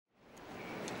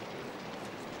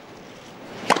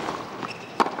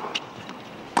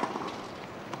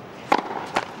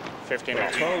15.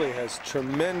 Bartoli has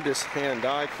tremendous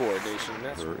hand-eye coordination.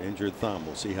 That's her injured thumb.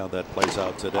 We'll see how that plays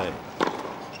out today.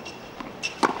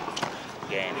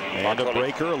 And a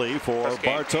break early for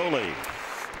Bartoli.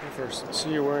 First,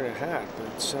 see you wearing a hat.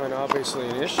 That's obviously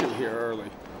an issue here early.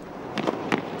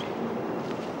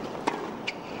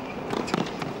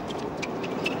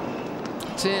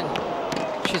 It's in.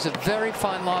 She's a very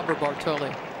fine lobber,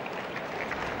 Bartoli.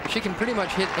 She can pretty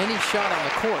much hit any shot on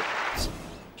the court.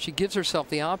 She gives herself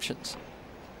the options.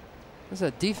 This is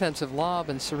a defensive lob,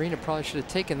 and Serena probably should have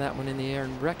taken that one in the air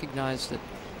and recognized it.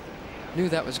 Knew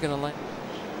that was going to land.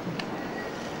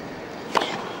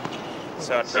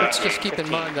 Let's just keep in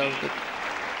mind, though, that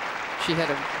she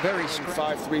had a very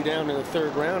 5-3 down in the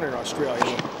third round in Australia.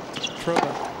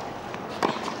 Troba.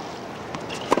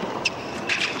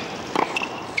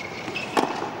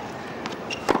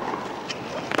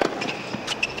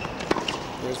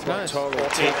 There's Bartoli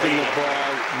taking the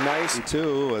ball nice.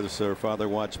 Too, as her father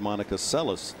watched Monica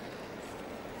Seles.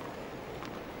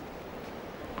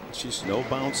 She's no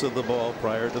bounce of the ball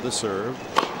prior to the serve.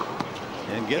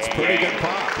 And gets pretty good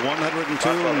pop.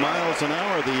 102 miles an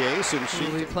hour, the ace. And she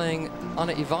will be playing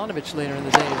Anna Ivanovic later in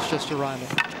the day. It's just arriving.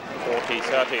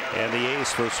 40-30. And the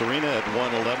ace for Serena at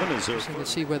 111 is her. So we'll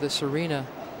see whether Serena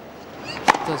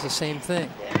does the same thing.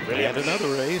 And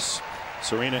another ace.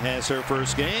 Serena has her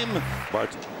first game.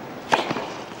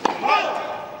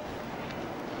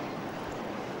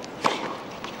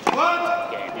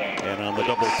 And on the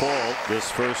double fault, this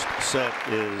first set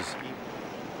is.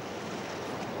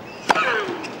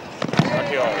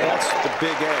 That's the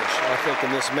big edge, I think,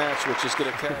 in this match, which is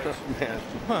going to carry. Man.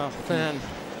 Well, then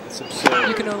it's absurd.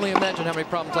 You can only imagine how many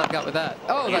problems I've got with that.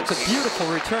 Oh, that's a beautiful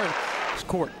return. It's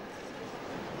court.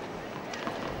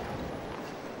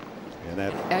 And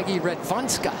that Aggie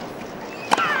Redvanska.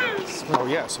 Oh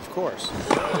yes, of course.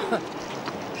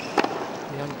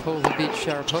 Young Pole who beat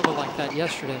Sharapova like that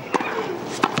yesterday.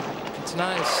 It's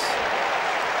nice.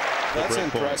 That's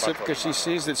impressive because she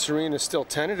sees that Serena's still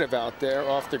tentative out there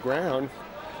off the ground.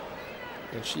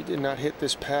 And she did not hit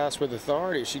this pass with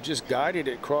authority. She just guided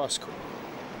it cross.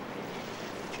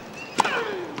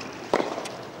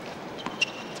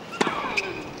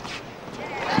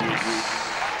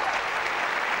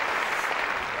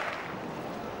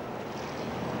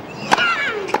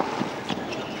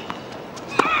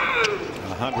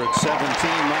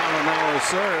 mile-an-hour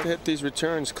serve. Hit these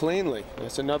returns cleanly.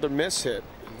 That's another miss hit.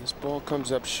 This ball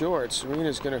comes up short.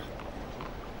 Serena's going to.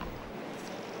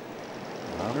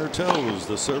 On her toes,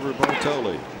 the server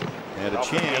Bartoli had a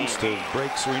chance to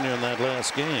break Serena in that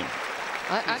last game.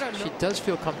 I don't know. She does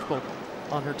feel comfortable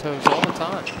on her toes all the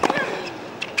time.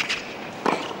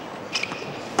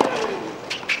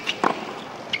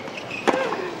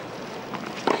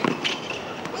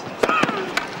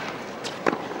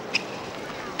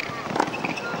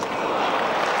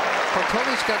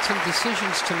 Bartoli's got some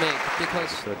decisions to make because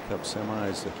Fed Cup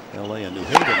semis at LA and New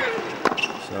Haven.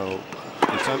 So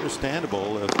it's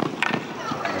understandable if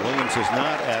Williams is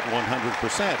not at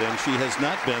 100%, and she has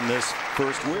not been this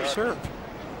first week. Serve.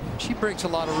 She breaks a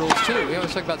lot of rules too. We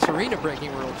always talk about Serena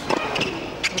breaking rules.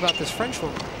 What about this French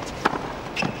woman?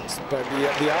 But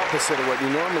the opposite of what you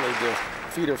normally do.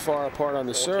 Feet are far apart on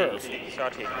the serve. They're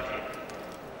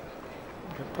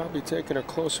probably taking a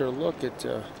closer look at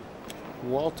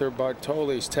Walter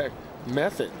Bartoli's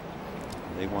method.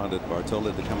 They wanted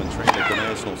Bartoli to come and train at the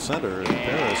National Center in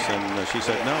Paris, and she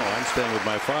said, no, I'm staying with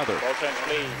my father.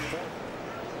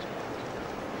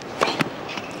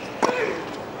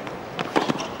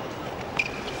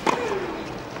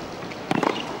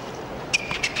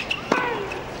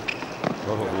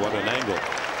 Oh, what an angle.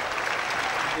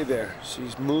 Hey there, she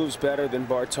moves better than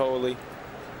Bartoli.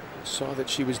 Saw that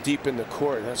she was deep in the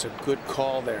court. That's a good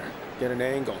call there. Get an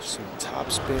angle, some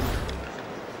top spin.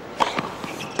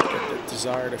 Get the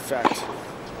desired effect.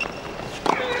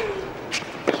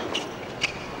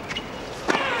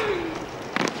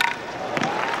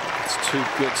 It's two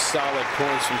good solid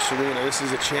points from Serena. This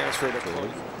is a chance for her to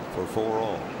close. For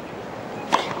 4-all.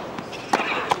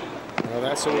 Well,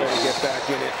 that's a way to get back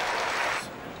in it.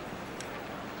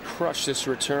 Crush this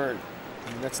return.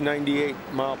 And that's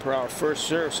 98-mile-per-hour first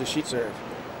serve, so she served.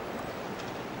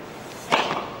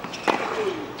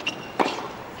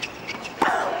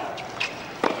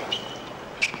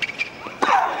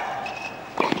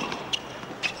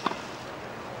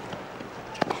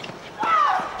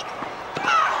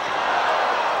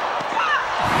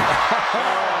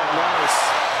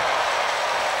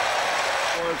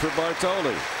 For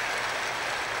Bartoli.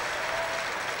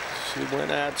 She went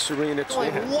at Serena.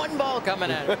 Like one ball coming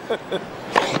at her.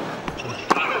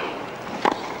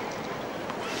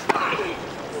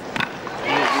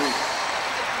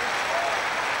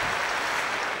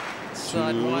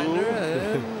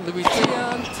 Sidewinder, Louis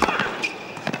Leon.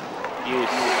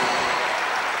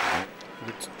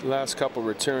 The last couple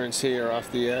returns here off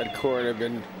the ad court have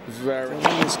been very in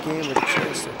this game with a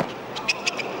chance to.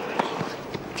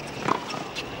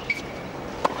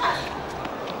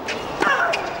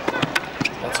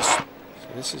 So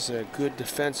this is a good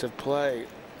defensive play,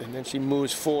 and then she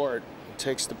moves forward and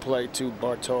takes the play to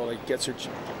Bartoli, gets her.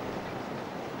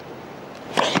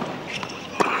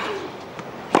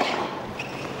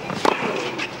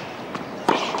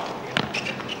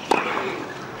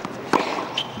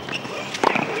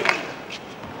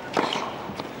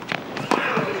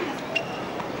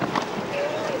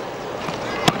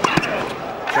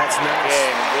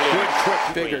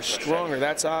 Bigger, stronger,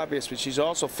 that's obvious, but she's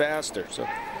also faster. So you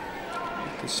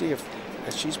can see if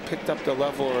as she's picked up the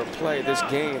level of her play this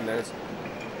game, there's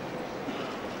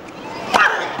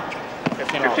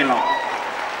 15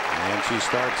 and she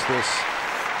starts this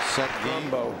set game.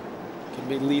 Combo can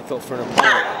be lethal for an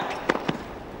opponent.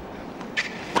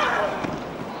 30-15.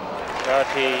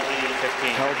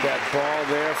 Held that ball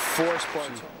there, forced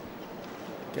Bartoli.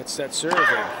 Gets that serve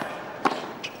in.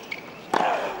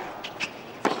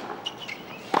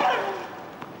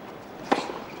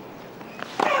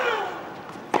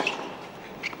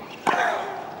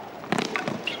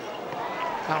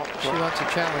 She wants a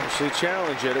challenge. She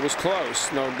challenged it. It was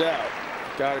close, no doubt.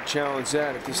 Got to challenge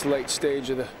that at this late stage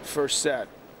of the first set.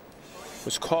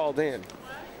 Was called in.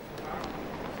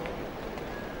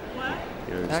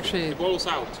 Actually, The ball's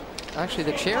out. Actually,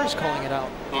 the chair is calling it out.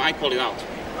 No, I call it out.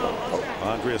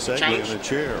 Andrea Segli in the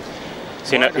chair.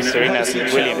 Serena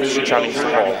Williams challenged the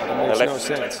ball. That makes no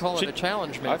sense. Call it a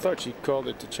challenge, man. I thought she called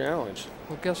it the challenge.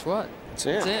 Well, guess what? It's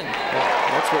in. It's in.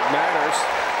 That's what matters.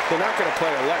 They're not going to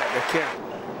play a let. They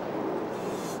can't.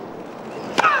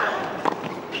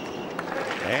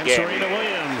 And Serena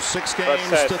Williams, 6 games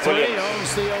to 3,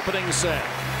 owns the opening set.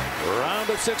 Round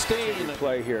of 16.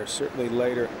 Play here, certainly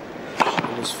later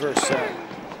in his first set.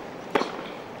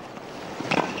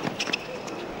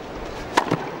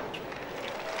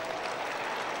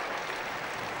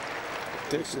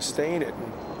 They sustain it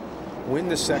and win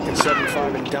the second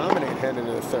 7-5 and dominate heading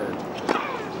into the third.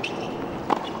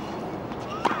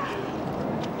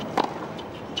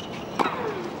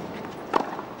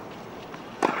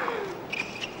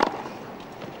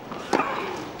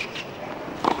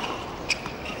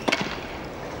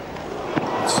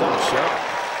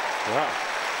 Wow.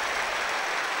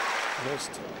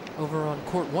 Missed. Over on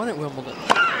court 1 at Wimbledon.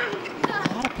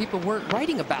 A lot of people weren't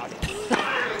writing about it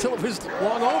until it was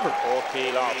long over.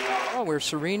 Oh, where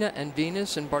Serena and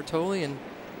Venus and Bartoli and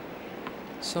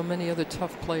so many other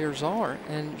tough players are.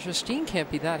 And Justine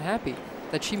can't be that happy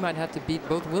that she might have to beat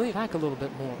both Williams back a little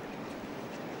bit more.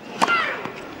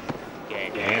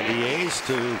 And the ace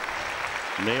to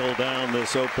nail down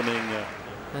this opening.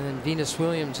 And then Venus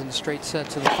Williams in the straight set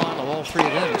to the final. All 3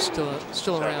 of them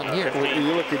still around here. When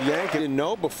you look at Yank, you didn't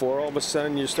know before. All of a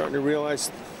sudden, you're starting to realize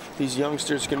these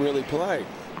youngsters can really play.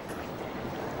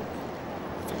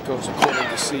 If it goes according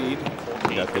to seed.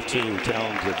 You got the 2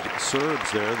 talented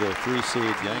Serbs there, the 3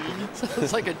 seed Yankees.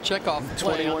 It's like a checkoff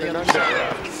play on the other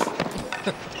side.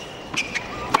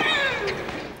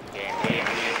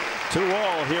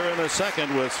 2-all here in the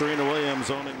second with Serena Williams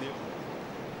owning the.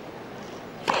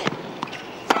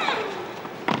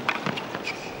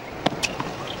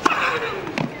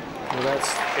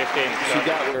 That's 15. She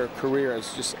got her career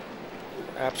as just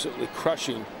absolutely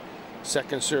crushing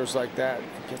second serves like that.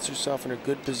 Gets herself in a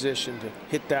good position to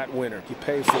hit that winner. You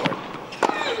pay for it.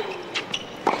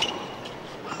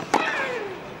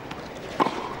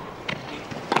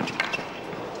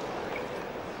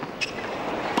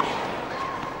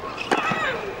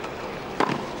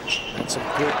 That's some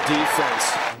good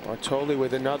defense. Bartoli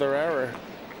with another error.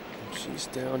 She's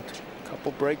down a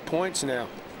couple break points now.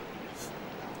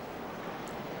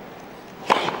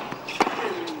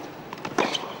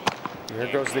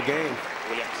 Here goes the game.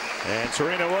 And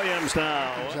Serena Williams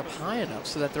now. Up high enough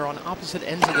so that they're on opposite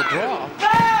ends of the draw.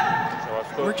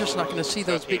 We're just not going to see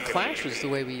those big clashes the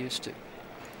way we used to.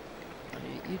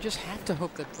 You just have to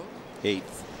hope that both.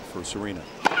 8th for Serena.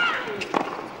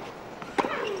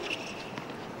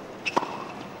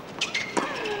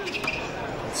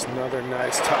 It's another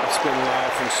nice topspin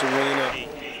live from Serena.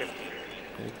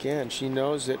 And again, she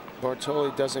knows that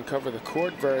Bartoli doesn't cover the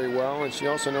court very well, and she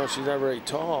also knows she's not very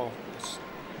tall.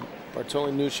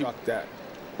 Bartoli knew she blocked that.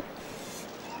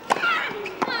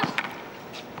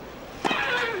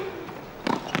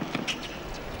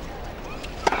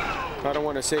 I don't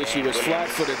want to say she was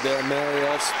flat-footed there, Mary.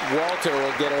 Else Walter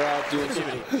will get her out doing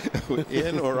something.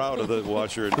 In or out of the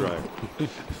washer and dryer.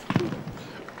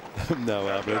 No,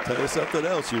 I'm going to tell you something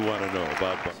else you want to know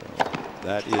about. So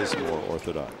that is more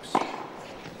orthodox.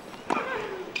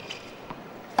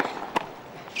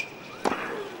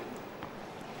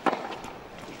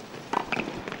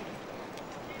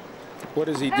 What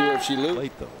does he do if she loses?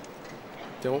 Late, though.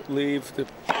 Don't leave the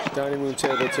dining room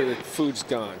table till the food's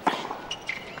gone.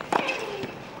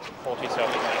 47.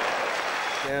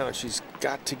 Now she's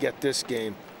got to get this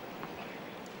game.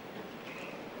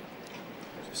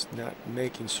 Just not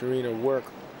making Serena work.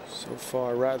 So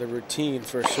far, rather routine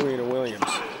for Serena Williams.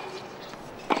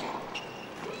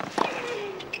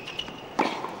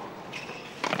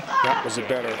 That was a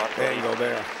better angle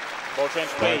there.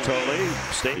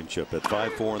 Bartoli, championship at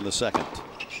 5-4 in the second.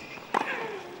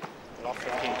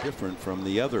 Different from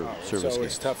the other service So it's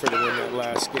games. tougher to win that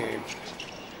last game.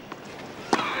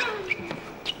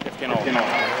 15-all.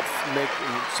 Make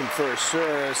some first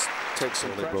serves, take some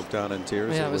They pressure. broke down in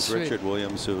tears. Yeah, it it was was Richard sweet.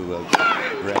 Williams who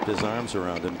wrapped his arms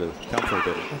around him to comfort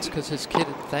him. That's because his kid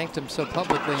had thanked him so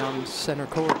publicly on center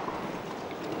court.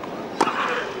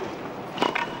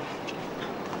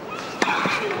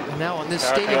 And now on this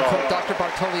stadium court, Dr.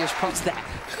 Bartoli is proud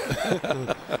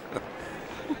that.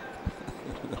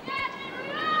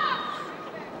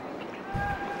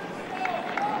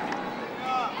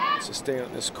 To stay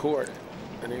on this court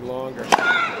any longer. It's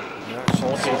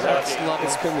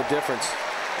been the difference.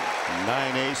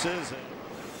 9 aces.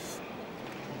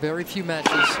 Very few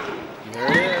matches,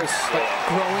 There it is. but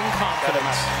growing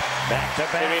confidence.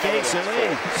 Back-to-back ace in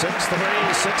lead.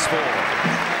 6-3, 6-4.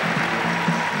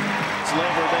 It's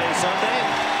Labor Day Sunday.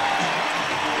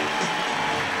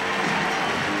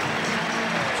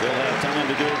 She'll have time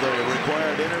to do the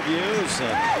required interviews,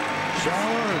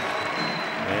 shower,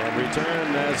 and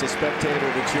return as a spectator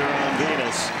to cheer on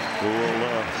Venus, who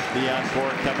will be on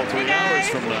court a couple, 3 hours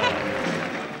from now.